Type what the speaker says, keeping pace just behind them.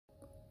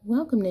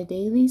Welcome to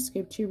Daily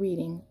Scripture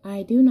Reading.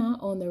 I do not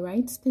own the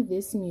rights to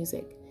this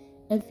music.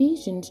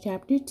 Ephesians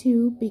chapter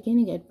 2,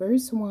 beginning at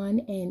verse 1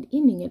 and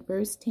ending at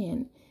verse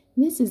 10.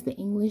 This is the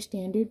English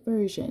Standard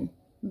Version.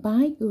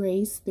 By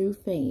grace through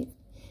faith.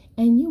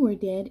 And you were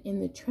dead in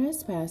the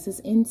trespasses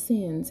and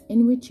sins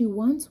in which you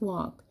once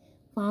walked,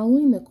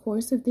 following the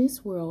course of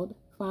this world,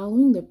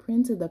 following the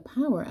prince of the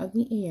power of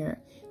the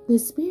air, the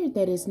spirit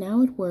that is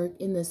now at work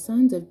in the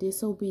sons of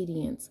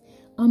disobedience,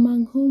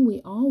 among whom we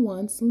all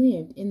once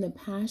lived in the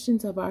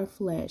passions of our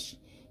flesh,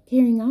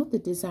 carrying out the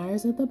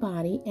desires of the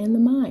body and the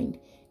mind,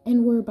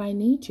 and were by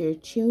nature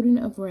children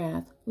of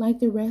wrath, like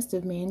the rest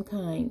of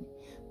mankind.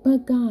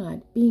 But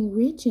God, being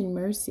rich in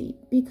mercy,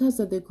 because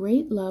of the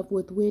great love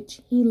with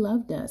which He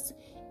loved us,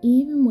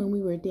 even when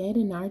we were dead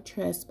in our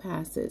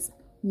trespasses,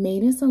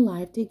 made us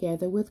alive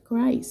together with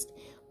Christ.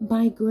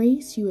 By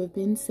grace you have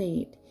been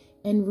saved,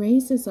 and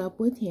raised us up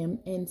with Him,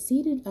 and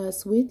seated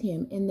us with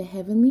Him in the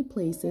heavenly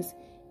places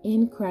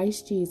in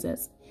Christ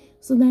Jesus,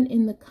 so that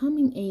in the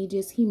coming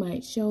ages He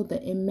might show the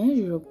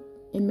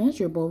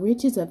immeasurable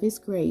riches of His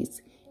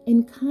grace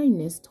and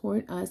kindness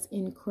toward us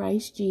in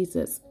Christ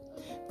Jesus.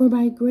 For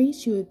by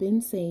grace you have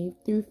been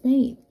saved through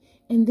faith,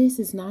 and this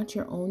is not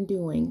your own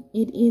doing.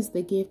 It is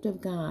the gift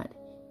of God,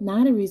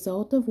 not a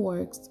result of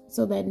works,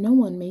 so that no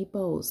one may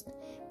boast.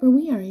 For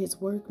we are His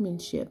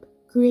workmanship,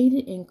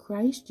 created in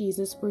Christ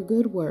Jesus for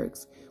good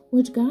works,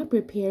 which God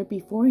prepared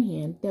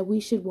beforehand that we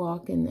should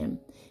walk in them.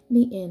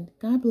 The end.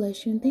 God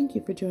bless you, and thank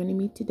you for joining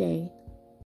me today.